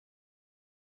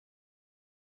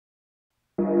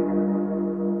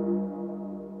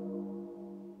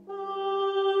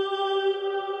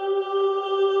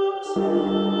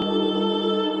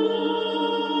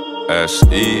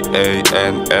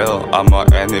SEANL, I'm a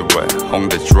anyway. On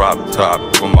the drop top,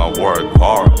 put my work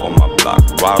hard on my block.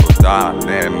 Ride or die,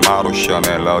 내 마루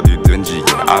Chanel 어디든지.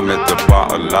 Yeah. I'm at the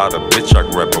bar, a lot of bitch, I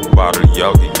grab a bottle,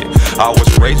 yo, yeah. I was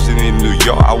raised in New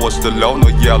York, I was the loner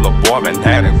yellow boy,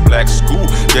 Manhattan black school.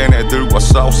 걔네들과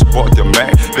싸워 support the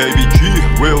man. Baby G,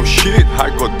 real shit,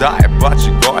 할 거 다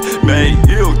해봤지 거야. May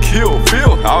heal, kill,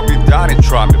 feel, I'll be dying,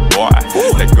 try me boy.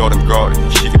 내 걸음 걸음,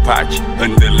 시계 팔찌,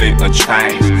 흔들리는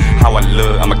chains. How I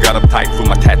love, I'ma got a pipe for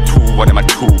my tattoo, what am I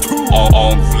too?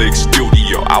 OWNFLEEK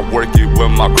studio, I work it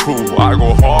with my crew. I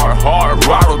go hard,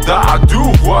 ride or die, I do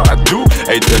what I do.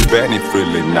 Ain't that Benny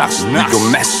feeling nice, nigga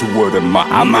messing with him.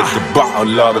 I'm at the bar, a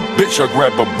lot of bitch, I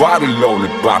grab a bottle on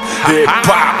it, pop. Hip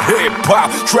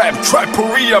hop,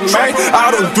 trapperia, man.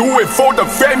 I don't do it for the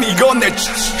fame, you gonna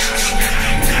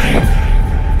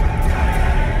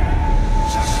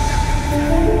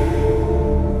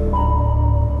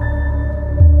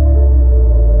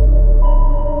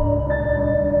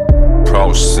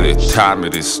Proceed, time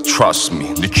it is, trust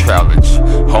me. The challenge,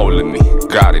 holding me,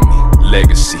 guiding me.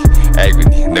 Legacy,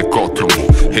 agony, 내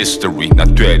고통이 history, 나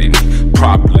되리니.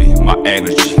 Properly, my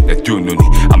energy, 내 두 눈이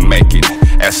I'm making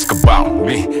it. Ask about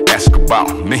me, ask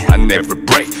about me. I never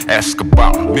break, ask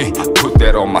about me. I put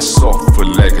that on my soul for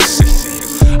legacy.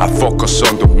 I focus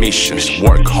on the missions,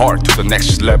 work hard to the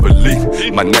next level.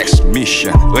 My next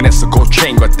mission, 은혜서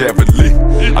고친과 대vel이.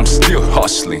 I'm still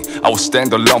hustling, I will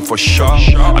stand alone for sure.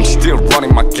 I'm still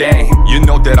running my game, you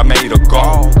know that I made a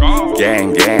goal.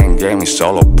 Gang, is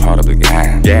all a part of the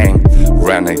gang. Gang,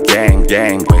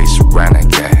 ways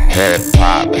renegade. Hip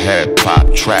hop,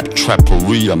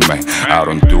 trapperia, man. I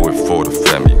don't do it for the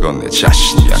family, 이건 내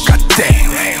자신이야, goddamn.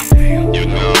 You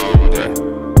know that.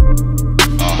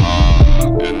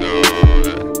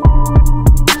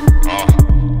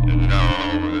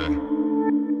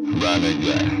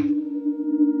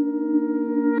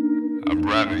 I'm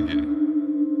running it.